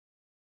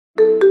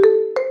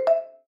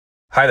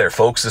Hi there,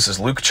 folks. This is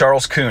Luke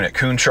Charles Kuhn at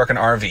Kuhn Truck and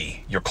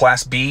RV, your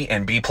Class B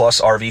and B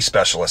Plus RV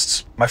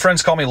specialists. My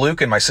friends call me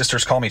Luke and my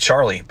sisters call me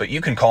Charlie, but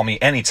you can call me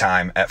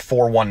anytime at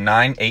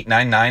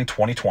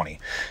 419-899-2020.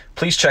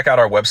 Please check out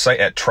our website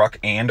at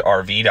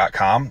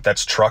truckandrv.com.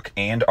 That's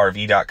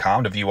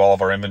truckandrv.com to view all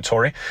of our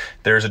inventory.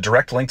 There is a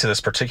direct link to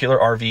this particular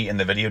RV in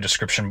the video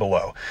description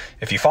below.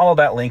 If you follow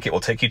that link, it will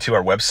take you to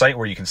our website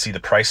where you can see the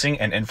pricing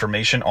and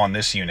information on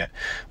this unit.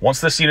 Once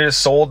this unit is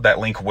sold, that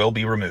link will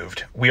be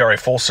removed. We are a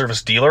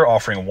full-service dealer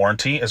offering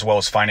warranty as well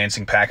as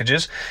financing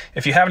packages.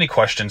 If you have any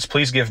questions,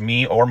 please give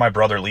me or my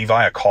brother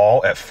Levi a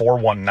call at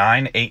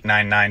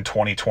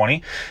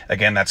 419-899-2020.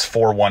 Again, that's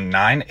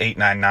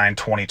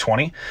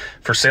 419-899-2020.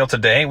 For sale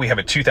today, we have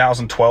a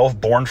 2012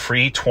 Born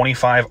Free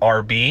 25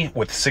 RB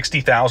with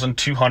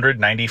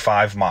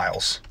 60,295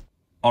 miles.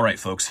 All right,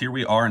 folks, here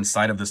we are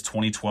inside of this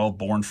 2012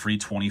 Born Free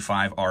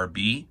 25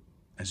 RB.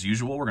 As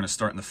usual, we're going to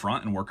start in the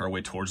front and work our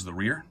way towards the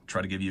rear,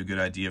 try to give you a good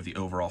idea of the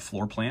overall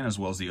floor plan as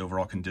well as the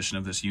overall condition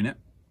of this unit.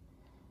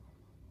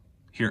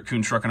 Here at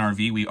Kuhn Truck and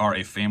RV, we are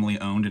a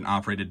family-owned and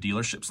operated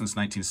dealership since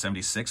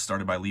 1976,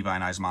 started by Levi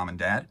and I's mom and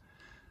dad.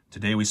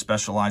 Today, we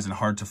specialize in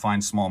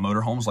hard-to-find small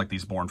motorhomes like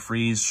these Born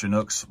Frees,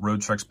 Chinooks,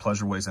 Road Treks,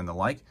 Pleasureways, and the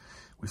like.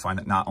 We find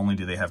that not only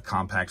do they have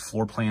compact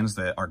floor plans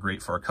that are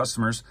great for our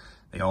customers,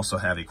 they also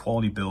have a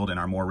quality build and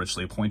are more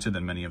richly appointed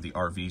than many of the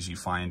RVs you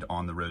find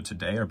on the road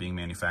today or being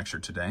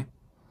manufactured today.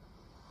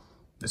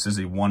 This is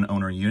a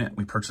one-owner unit.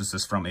 We purchased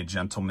this from a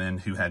gentleman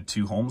who had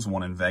two homes,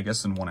 one in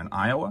Vegas and one in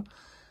Iowa.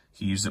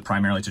 He used it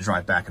primarily to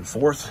drive back and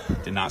forth,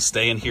 did not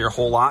stay in here a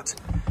whole lot.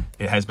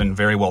 It has been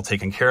very well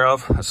taken care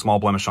of. A small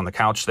blemish on the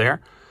couch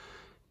there.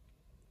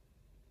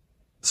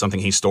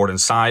 Something he stored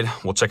inside.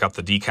 We'll check out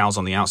the decals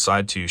on the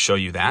outside to show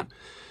you that.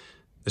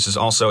 This is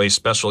also a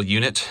special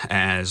unit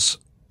as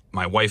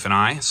my wife and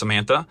I,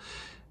 Samantha,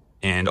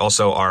 and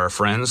also our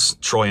friends,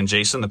 Troy and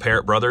Jason, the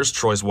Parrott brothers,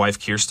 Troy's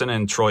wife, Kirsten,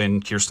 and Troy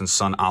and Kirsten's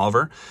son,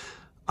 Oliver.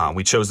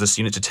 We chose this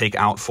unit to take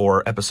out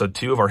for episode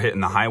 2 of our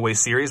Hitting the Highway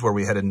series, where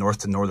we headed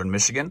north to northern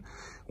Michigan.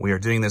 We are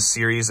doing this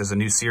series as a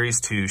new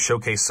series to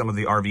showcase some of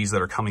the RVs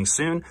that are coming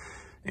soon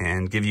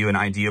and give you an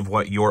idea of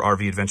what your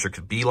RV adventure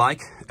could be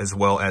like, as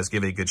well as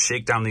give a good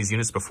shakedown of these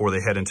units before they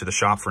head into the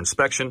shop for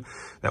inspection.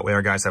 That way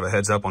our guys have a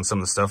heads up on some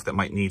of the stuff that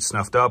might need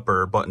snuffed up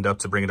or buttoned up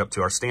to bring it up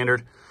to our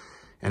standard.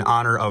 In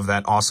honor of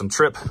that awesome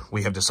trip,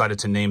 we have decided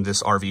to name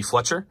this RV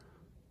Fletcher.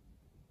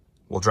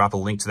 We'll drop a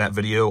link to that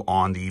video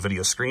on the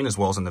video screen as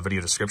well as in the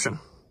video description.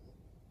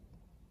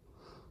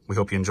 We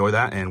hope you enjoy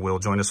that and will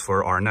join us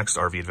for our next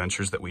RV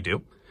adventures that we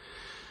do.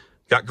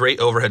 Got great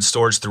overhead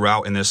storage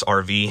throughout in this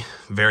RV.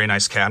 Very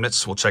nice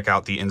cabinets. We'll check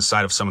out the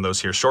inside of some of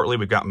those here shortly.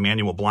 We've got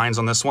manual blinds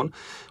on this one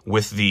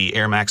with the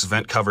Air Max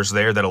vent covers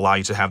there that allow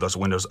you to have those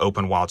windows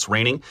open while it's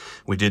raining.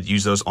 We did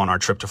use those on our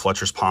trip to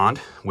Fletcher's Pond,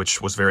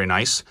 which was very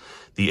nice.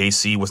 The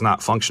AC was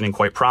not functioning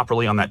quite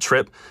properly on that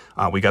trip.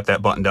 We got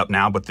that buttoned up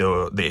now, but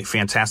the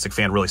fantastic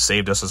fan really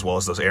saved us, as well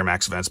as those Air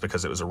Max vents,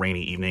 because it was a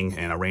rainy evening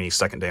and a rainy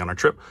second day on our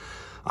trip.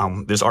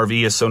 This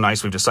RV is so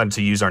nice, we've decided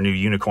to use our new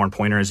unicorn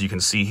pointer. As you can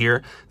see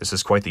here, this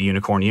is quite the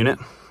unicorn unit.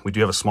 We do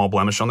have a small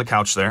blemish on the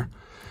couch there.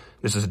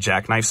 This is a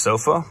jackknife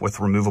sofa with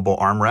removable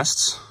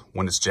armrests.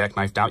 When it's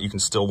jackknifed out, you can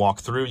still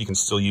walk through. You can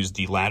still use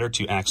the ladder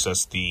to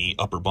access the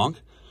upper bunk.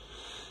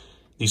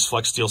 These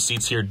flex steel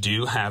seats here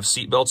do have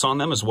seat belts on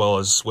them as well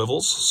as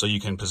swivels, so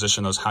you can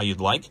position those how you'd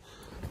like.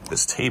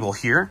 This table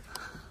here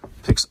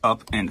picks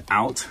up and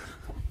out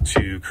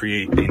to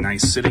create a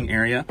nice sitting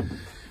area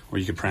where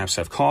you could perhaps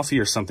have coffee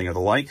or something of the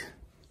like.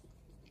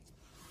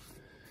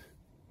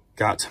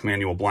 Got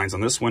manual blinds on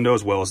this window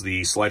as well as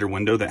the slider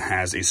window that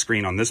has a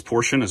screen on this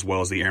portion as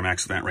well as the Air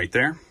Max vent right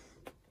there.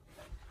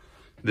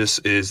 This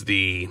is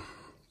the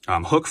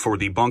hook for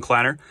the bunk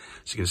ladder.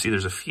 So you can see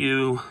there's a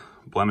few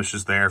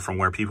blemishes there from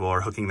where people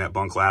are hooking that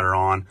bunk ladder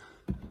on.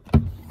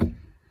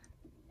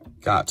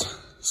 Got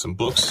some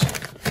books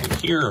in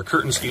here, or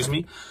curtain, excuse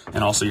me,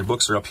 and also your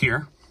books are up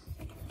here.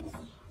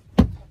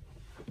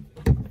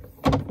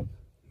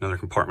 Another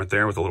compartment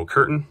there with a little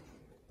curtain.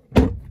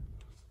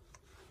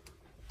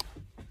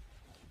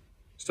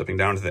 Stepping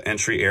down to the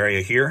entry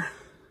area here.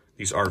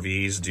 These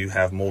RVs do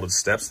have molded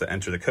steps that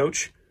enter the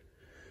coach.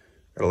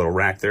 Got a little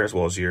rack there as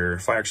well as your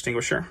fire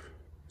extinguisher.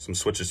 Some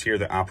switches here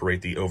that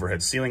operate the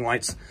overhead ceiling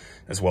lights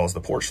as well as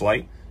the porch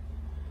light.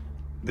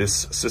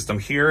 This system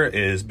here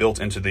is built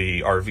into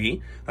the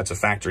RV. That's a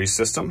factory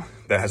system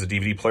that has a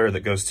DVD player that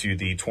goes to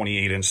the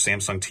 28-inch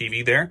Samsung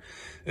TV there,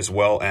 as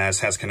well as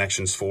has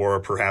connections for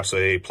perhaps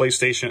a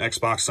PlayStation,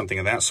 Xbox, something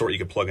of that sort you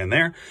could plug in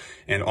there,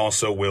 and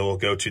also will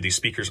go to the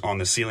speakers on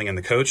the ceiling in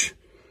the coach.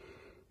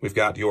 We've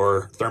got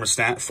your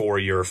thermostat for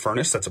your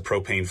furnace. That's a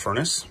propane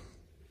furnace.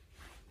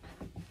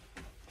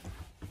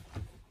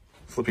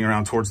 Flipping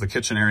around towards the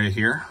kitchen area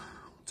here.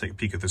 Take a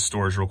peek at this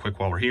storage real quick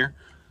while we're here.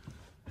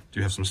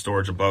 Do have some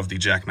storage above the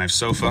jackknife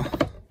sofa.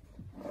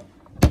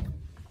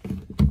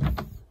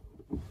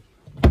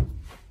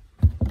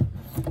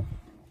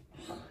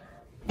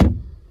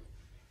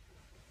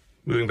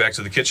 Moving back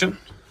to the kitchen.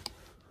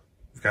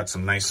 We've got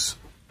some nice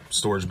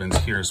storage bins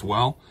here as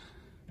well.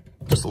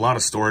 Just a lot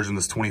of storage in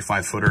this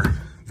 25-footer.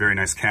 Very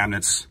nice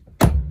cabinets.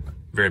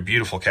 Very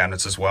beautiful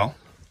cabinets as well.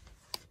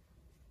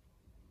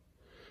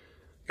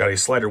 Got a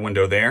slider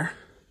window there.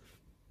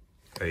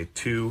 A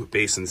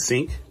 2-basin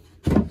sink.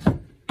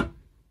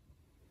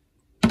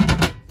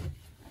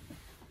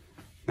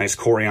 Nice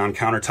Corian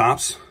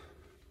countertops.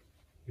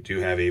 We do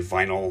have a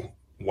vinyl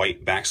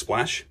white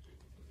backsplash.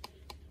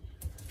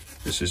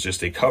 This is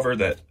just a cover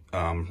that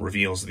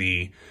reveals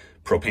the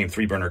propane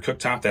 3-burner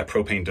cooktop. That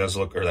propane does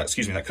look, or that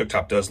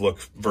cooktop does look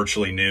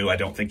virtually new. I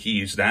don't think he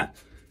used that.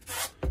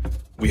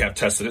 We have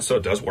tested it, so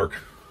it does work.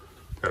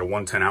 Got a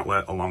 110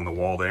 outlet along the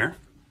wall there,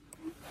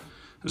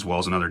 as well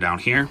as another down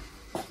here.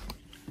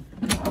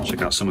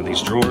 Check out some of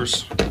these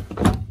drawers,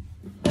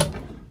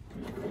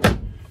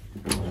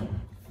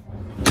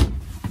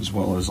 as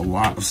well as a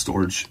lot of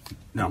storage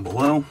down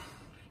below.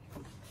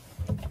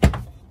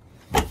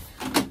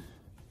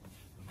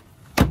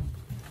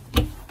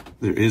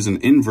 There is an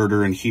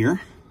inverter in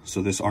here.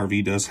 So this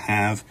RV does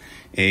have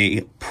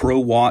a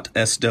ProWatt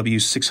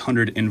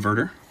SW600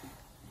 inverter.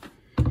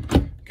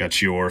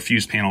 Got your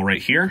fuse panel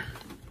right here.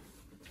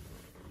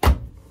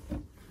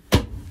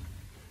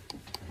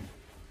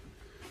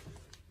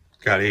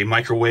 Got a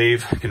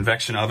microwave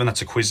convection oven.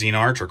 That's a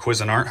Cuisinart or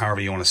Cuisinart,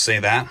 however you want to say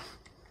that.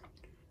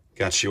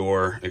 Got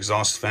your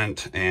exhaust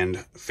vent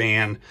and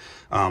fan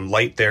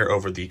light there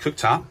over the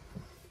cooktop.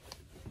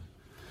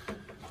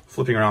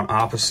 Flipping around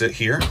opposite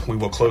here, we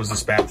will close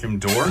this bathroom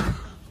door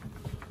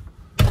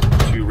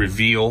to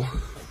reveal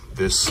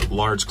this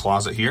large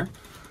closet here.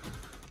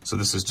 So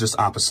this is just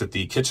opposite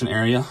the kitchen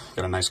area.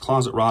 Got a nice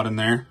closet rod in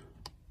there.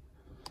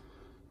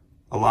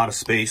 A lot of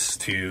space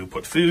to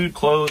put food,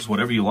 clothes,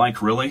 whatever you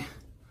like, really.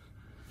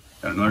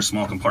 Got another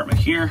small compartment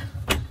here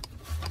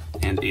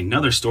and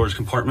another storage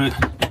compartment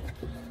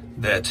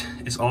that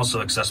is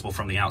also accessible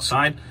from the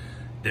outside.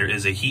 There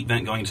is a heat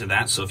vent going into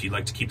that, so if you'd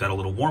like to keep that a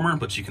little warmer,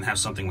 but you can have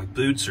something like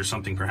boots or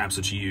something perhaps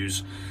that you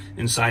use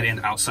inside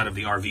and outside of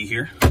the RV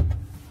here.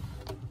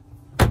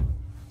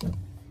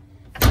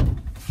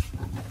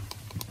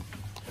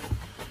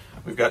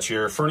 We've got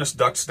your furnace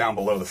ducts down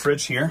below the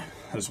fridge here,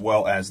 as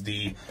well as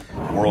the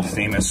world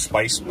famous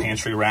spice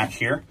pantry rack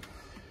here.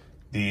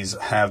 These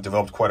have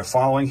developed quite a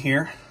following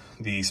here.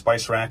 The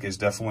spice rack is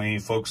definitely,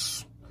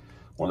 folks,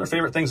 one of their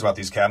favorite things about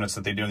these cabinets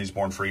that they do in these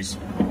Born Frees.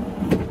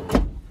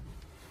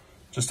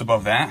 Just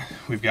above that,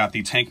 we've got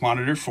the tank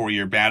monitor for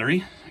your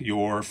battery,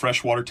 your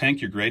fresh water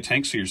tank, your gray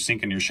tank, so your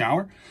sink and your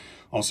shower,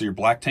 also your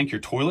black tank, your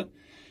toilet,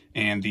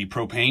 and the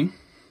propane.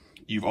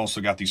 You've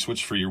also got the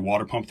switch for your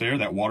water pump there.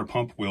 That water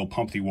pump will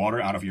pump the water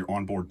out of your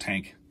onboard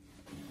tank.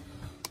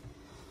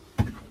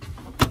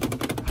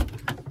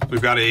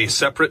 We've got a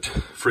separate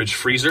fridge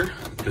freezer.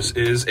 This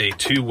is a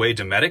 2-way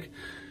Dometic.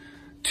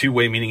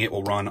 2-way meaning it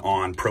will run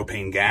on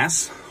propane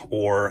gas,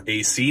 or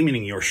AC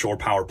meaning your shore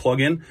power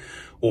plug-in,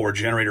 or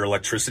generator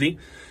electricity.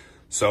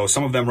 So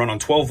some of them run on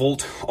 12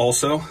 volt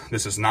also.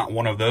 This is not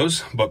one of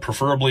those, but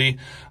preferably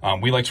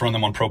we like to run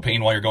them on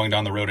propane while you're going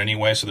down the road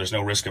anyway, so there's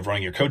no risk of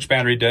running your coach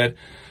battery dead.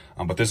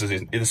 But this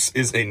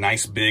is a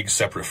nice big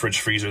separate fridge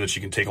freezer that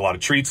you can take a lot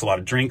of treats, a lot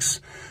of drinks.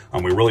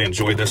 We really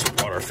enjoyed this. We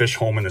bought our fish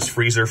home in this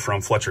freezer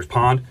from Fletcher's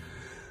Pond.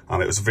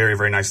 It was very,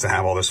 very nice to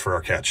have all this for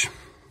our catch.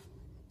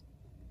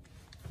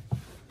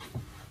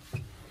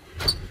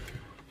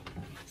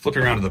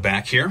 Flipping around to the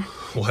back here,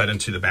 we'll head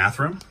into the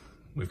bathroom.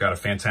 We've got a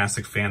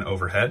fantastic fan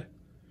overhead.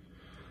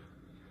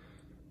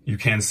 You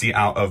can see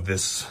out of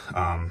this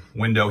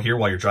window here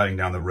while you're driving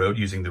down the road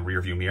using the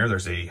rear view mirror.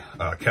 There's a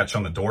catch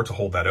on the door to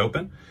hold that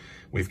open.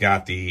 We've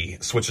got the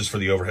switches for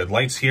the overhead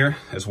lights here,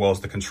 as well as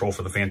the control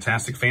for the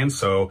fantastic fan.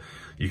 So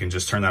you can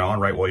just turn that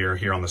on right while you're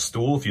here on the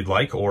stool if you'd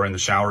like, or in the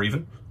shower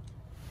even.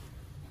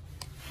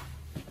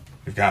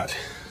 We've got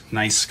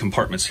nice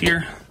compartments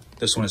here.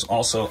 This one is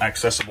also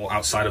accessible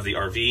outside of the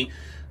RV.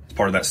 It's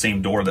part of that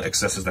same door that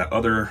accesses that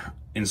other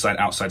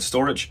inside-outside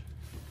storage.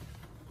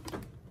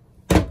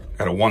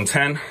 Got a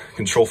 110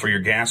 control for your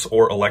gas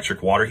or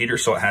electric water heater,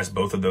 so it has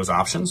both of those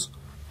options.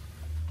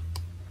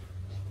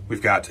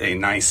 We've got a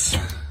nice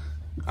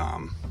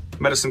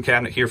medicine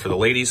cabinet here for the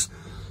ladies,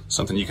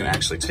 something you can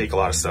actually take a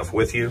lot of stuff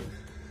with you.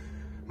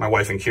 My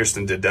wife and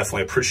Kirsten did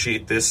definitely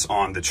appreciate this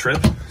on the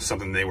trip,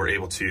 something they were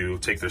able to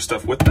take their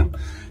stuff with them.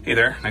 Hey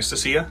there, nice to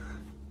see you.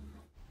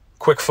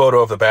 Quick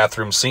photo of the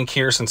bathroom sink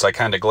here, since I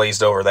kind of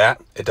glazed over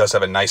that. It does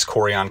have a nice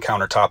Corian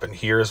countertop in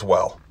here as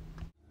well.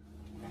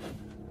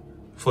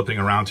 Flipping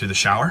around to the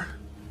shower.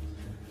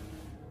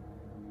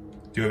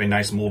 Do have a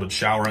nice molded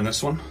shower in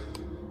this one.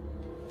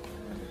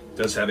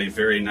 Does have a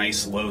very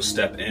nice low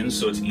step in,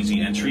 so it's easy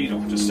entry. You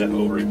don't have to step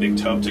over a big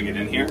tub to get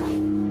in here.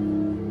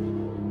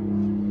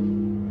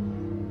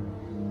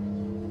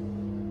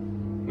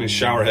 Nice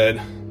shower head,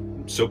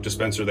 soap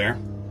dispenser there.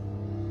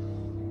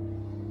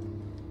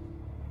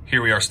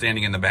 Here we are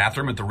standing in the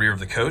bathroom at the rear of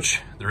the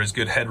coach. There is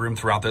good headroom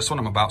throughout this one.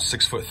 I'm about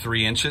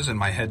 6'3" and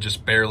my head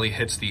just barely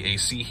hits the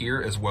AC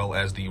here, as well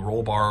as the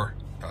roll bar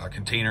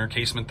container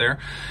casement there.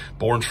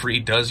 Born Free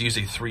does use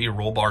a 3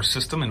 roll bar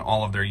system in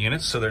all of their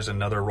units. So there's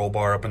another roll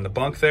bar up in the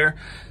bunk there,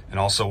 and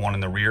also one in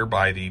the rear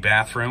by the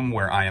bathroom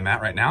where I am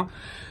at right now.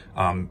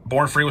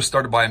 Born Free was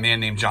started by a man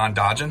named John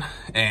Dodgen,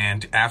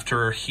 and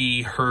after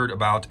he heard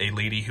about a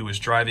lady who was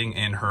driving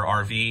in her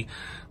RV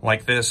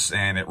like this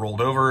and it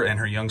rolled over and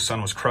her young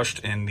son was crushed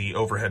in the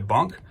overhead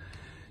bunk,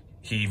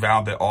 he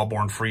vowed that all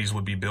Born Frees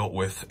would be built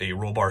with a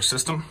roll bar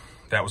system.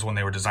 That was when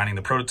they were designing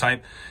the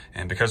prototype,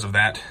 and because of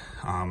that,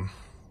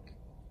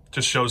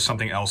 just shows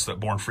something else that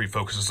Born Free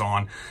focuses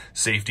on: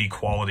 safety,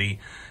 quality,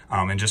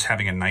 and just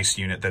having a nice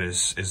unit that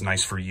is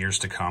nice for years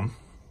to come.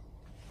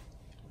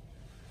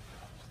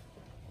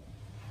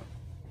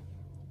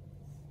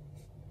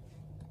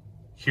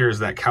 Here's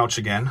that couch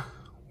again.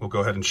 We'll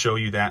go ahead and show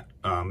you that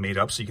made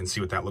up so you can see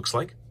what that looks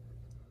like.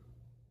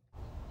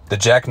 The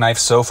jackknife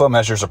sofa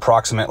measures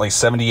approximately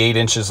 78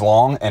 inches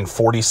long and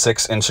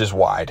 46 inches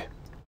wide.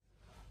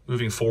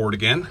 Moving forward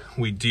again,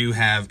 we do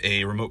have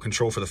a remote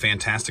control for the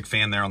Fantastic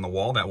fan there on the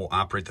wall that will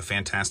operate the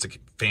Fantastic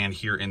fan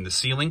here in the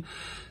ceiling.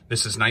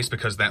 This is nice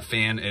because that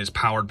fan is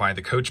powered by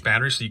the coach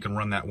battery, so you can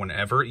run that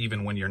whenever,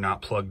 even when you're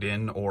not plugged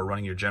in or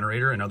running your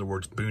generator. In other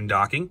words,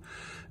 boondocking.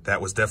 That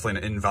was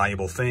definitely an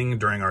invaluable thing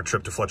during our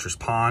trip to Fletcher's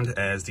Pond,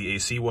 as the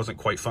AC wasn't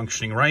quite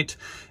functioning right,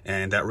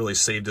 and that really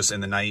saved us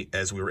in the night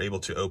as we were able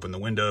to open the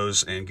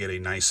windows and get a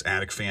nice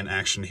attic fan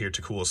action here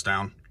to cool us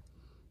down.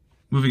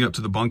 Moving up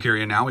to the bunk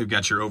area now, we've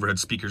got your overhead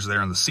speakers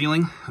there on the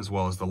ceiling, as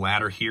well as the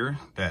ladder here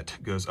that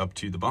goes up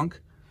to the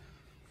bunk.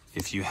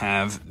 If you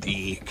have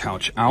the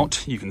couch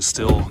out, you can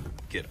still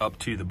get up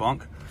to the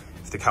bunk.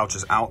 If the couch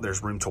is out,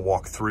 there's room to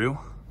walk through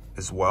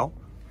as well.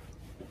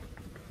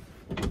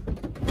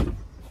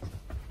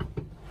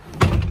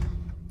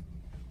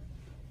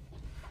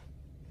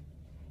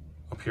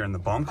 Up here in the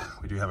bunk,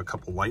 we do have a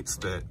couple lights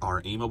that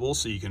are aimable,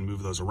 so you can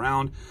move those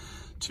around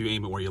to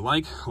aim it where you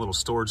like. A little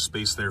storage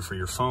space there for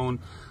your phone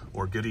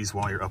or goodies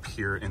while you're up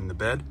here in the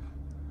bed.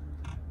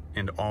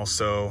 And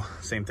also,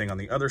 same thing on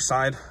the other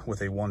side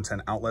with a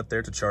 110 outlet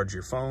there to charge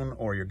your phone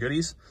or your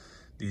goodies.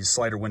 These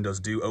slider windows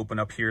do open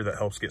up here. That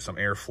helps get some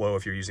airflow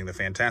if you're using the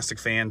Fantastic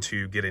fan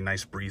to get a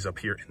nice breeze up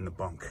here in the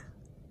bunk.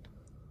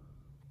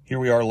 Here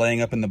we are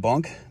laying up in the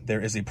bunk.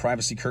 There is a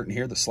privacy curtain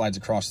here that slides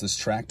across this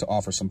track to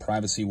offer some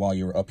privacy while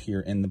you're up here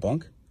in the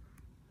bunk.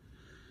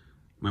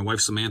 My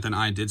wife Samantha and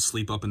I did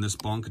sleep up in this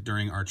bunk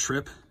during our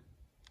trip.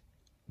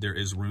 There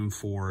is room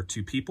for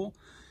 2 people,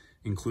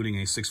 including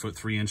a 6'3",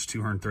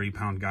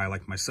 230-pound guy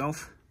like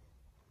myself.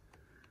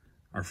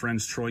 Our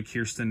friends Troy,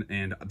 Kirsten,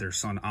 and their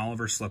son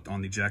Oliver slept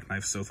on the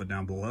jackknife sofa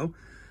down below.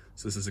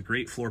 So this is a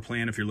great floor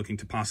plan if you're looking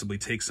to possibly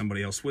take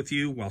somebody else with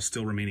you while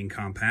still remaining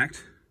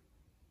compact.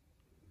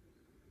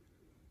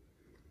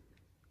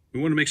 We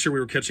wanted to make sure we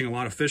were catching a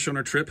lot of fish on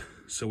our trip,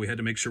 so we had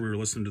to make sure we were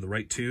listening to the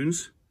right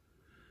tunes.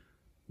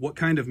 What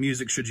kind of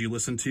music should you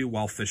listen to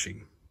while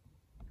fishing?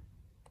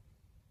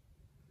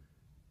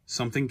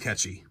 Something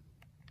catchy.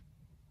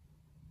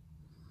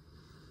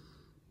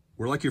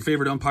 We're like your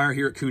favorite umpire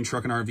here at Kuhn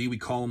Truck and RV. We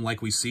call them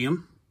like we see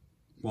them.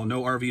 While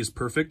no RV is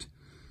perfect,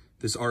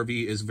 this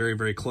RV is very,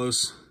 very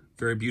close,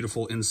 very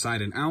beautiful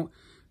inside and out,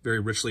 very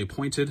richly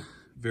appointed,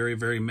 very,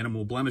 very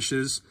minimal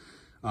blemishes.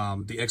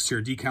 The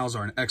exterior decals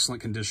are in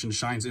excellent condition,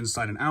 shines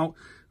inside and out,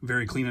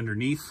 very clean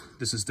underneath.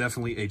 This is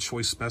definitely a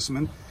choice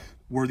specimen,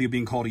 worthy of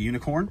being called a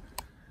unicorn.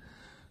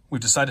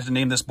 We've decided to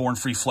name this Born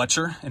Free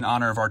Fletcher in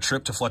honor of our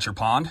trip to Fletcher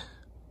Pond.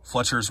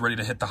 Fletcher is ready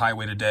to hit the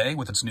highway today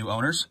with its new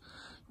owners,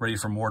 ready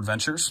for more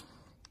adventures.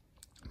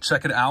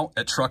 Check it out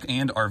at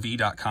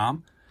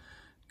truckandrv.com.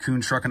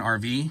 Kuhn Truck and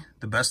RV,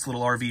 the best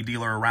little RV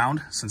dealer around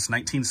since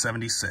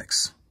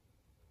 1976.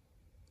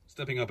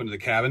 Stepping up into the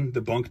cabin,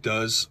 the bunk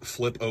does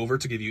flip over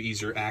to give you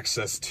easier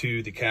access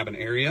to the cabin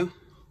area.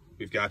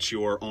 We've got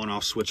your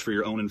on-off switch for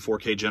your Onan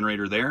 4K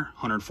generator there,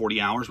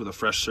 140 hours with a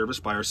fresh service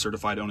by our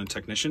certified Onan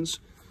technicians.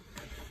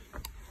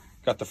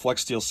 Got the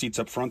flex steel seats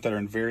up front that are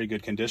in very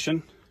good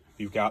condition.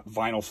 You've got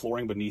vinyl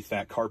flooring beneath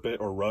that carpet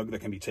or rug that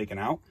can be taken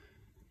out.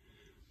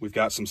 We've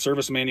got some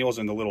service manuals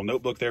in the little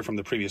notebook there from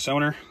the previous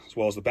owner, as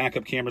well as the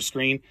backup camera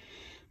screen.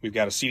 We've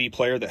got a CD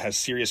player that has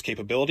Sirius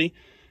capability,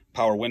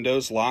 power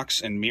windows,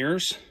 locks, and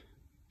mirrors.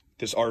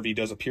 This RV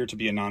does appear to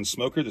be a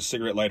non-smoker. The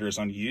cigarette lighter is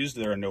unused.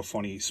 There are no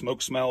funny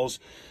smoke smells,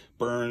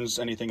 burns,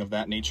 anything of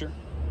that nature.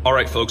 All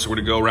right, folks, we're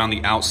gonna go around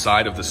the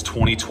outside of this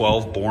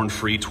 2012 Born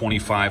Free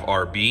 25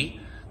 RB.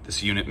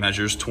 This unit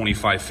measures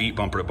 25 feet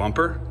bumper to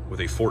bumper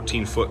with a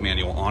 14-foot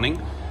manual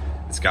awning.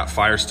 It's got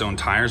Firestone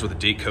tires with a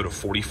date code of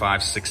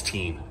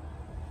 4516.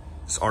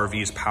 This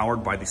RV is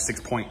powered by the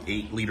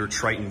 6.8-liter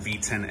Triton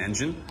V10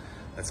 engine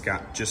that's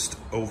got just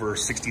over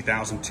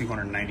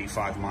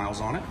 60,295 miles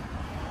on it.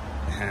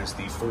 It has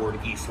the Ford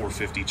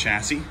E450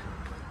 chassis.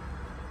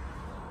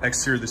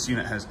 Exterior of this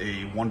unit has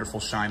a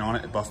wonderful shine on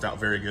it. It buffed out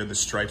very good. The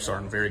stripes are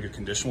in very good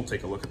condition. We'll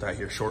take a look at that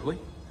here shortly.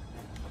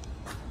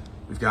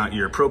 We've got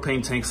your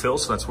propane tank fill,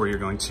 so that's where you're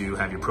going to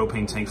have your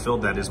propane tank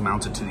filled. That is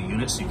mounted to the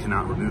unit, so you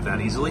cannot remove that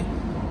easily.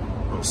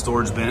 Little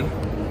storage bin.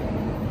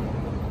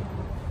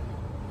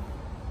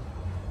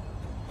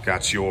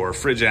 Got your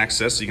fridge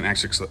access, so you can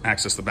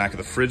access the back of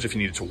the fridge if you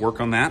needed to work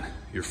on that.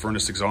 Your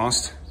furnace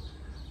exhaust.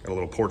 Got a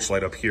little porch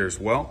light up here as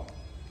well.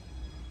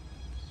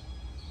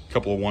 A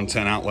couple of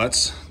 110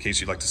 outlets in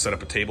case you'd like to set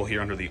up a table here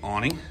under the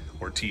awning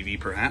or TV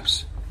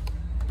perhaps.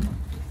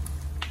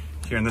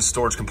 Here in this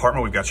storage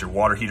compartment, we've got your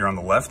water heater on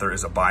the left. There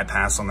is a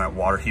bypass on that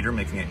water heater,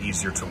 making it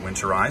easier to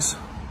winterize.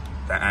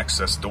 That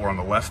access door on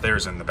the left there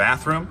is in the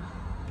bathroom.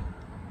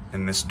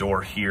 And this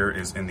door here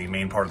is in the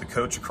main part of the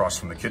coach across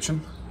from the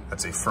kitchen.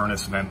 That's a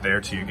furnace vent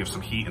there to give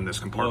some heat in this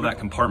compartment. Below that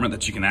compartment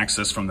that you can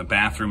access from the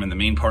bathroom and the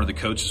main part of the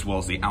coach as well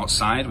as the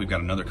outside, we've got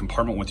another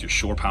compartment with your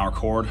shore power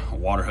cord, a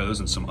water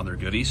hose, and some other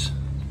goodies.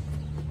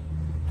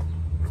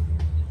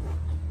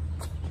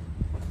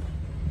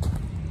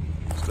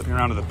 Stepping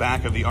around to the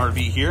back of the RV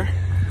here,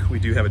 we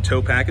do have a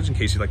tow package in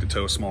case you'd like to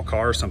tow a small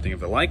car or something of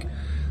the like.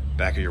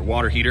 Back of your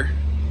water heater.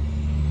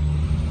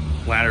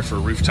 Ladder for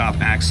rooftop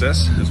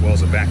access, as well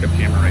as a backup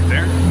camera right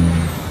there.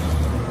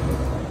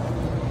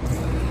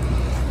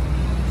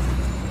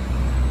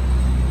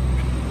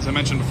 As I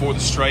mentioned before, the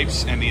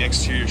stripes and the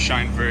exterior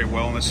shine very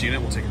well in this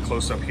unit. We'll take a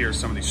close-up here of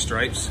some of these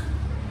stripes.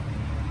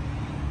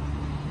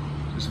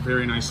 Just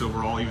very nice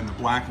overall. Even the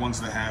black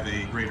ones that have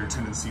a greater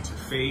tendency to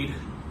fade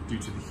due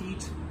to the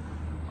heat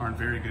are in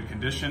very good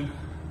condition.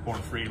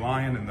 Born Free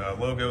Lion and the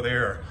logo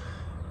there are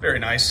very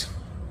nice.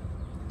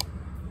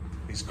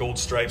 These gold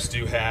stripes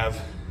do have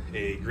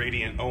a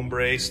gradient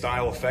ombre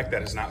style effect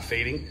that is not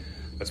fading.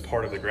 That's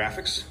part of the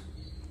graphics.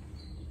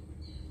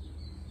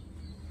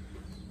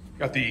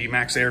 Got the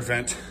Max Air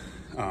vent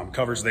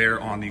covers there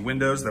on the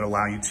windows that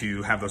allow you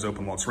to have those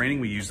open while it's raining.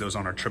 We use those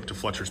on our trip to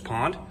Fletcher's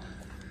Pond.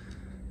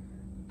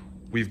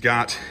 We've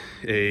got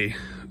a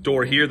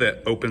door here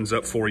that opens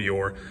up for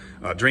your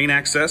drain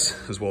access,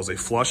 as well as a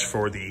flush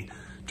for the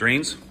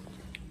drains.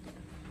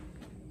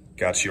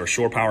 Got your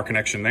shore power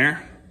connection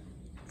there.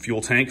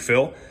 Fuel tank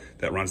fill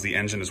that runs the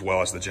engine as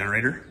well as the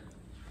generator.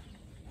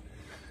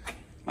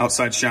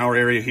 Outside shower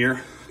area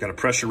here, got a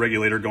pressure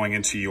regulator going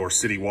into your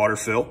city water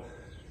fill.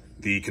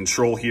 The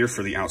control here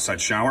for the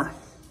outside shower,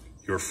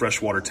 your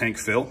freshwater tank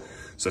fill,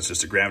 such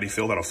as a gravity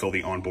fill that'll fill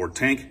the onboard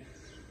tank,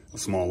 a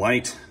small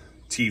light,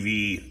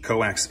 TV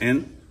coax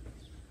in.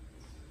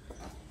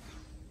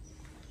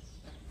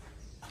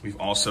 We've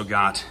also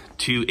got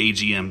 2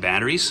 AGM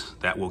batteries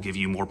that will give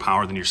you more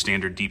power than your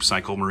standard deep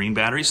cycle marine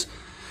batteries,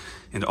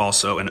 and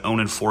also an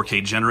Onan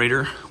 4K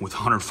generator with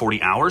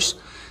 140 hours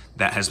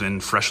that has been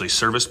freshly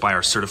serviced by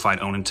our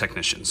certified Onan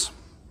technicians.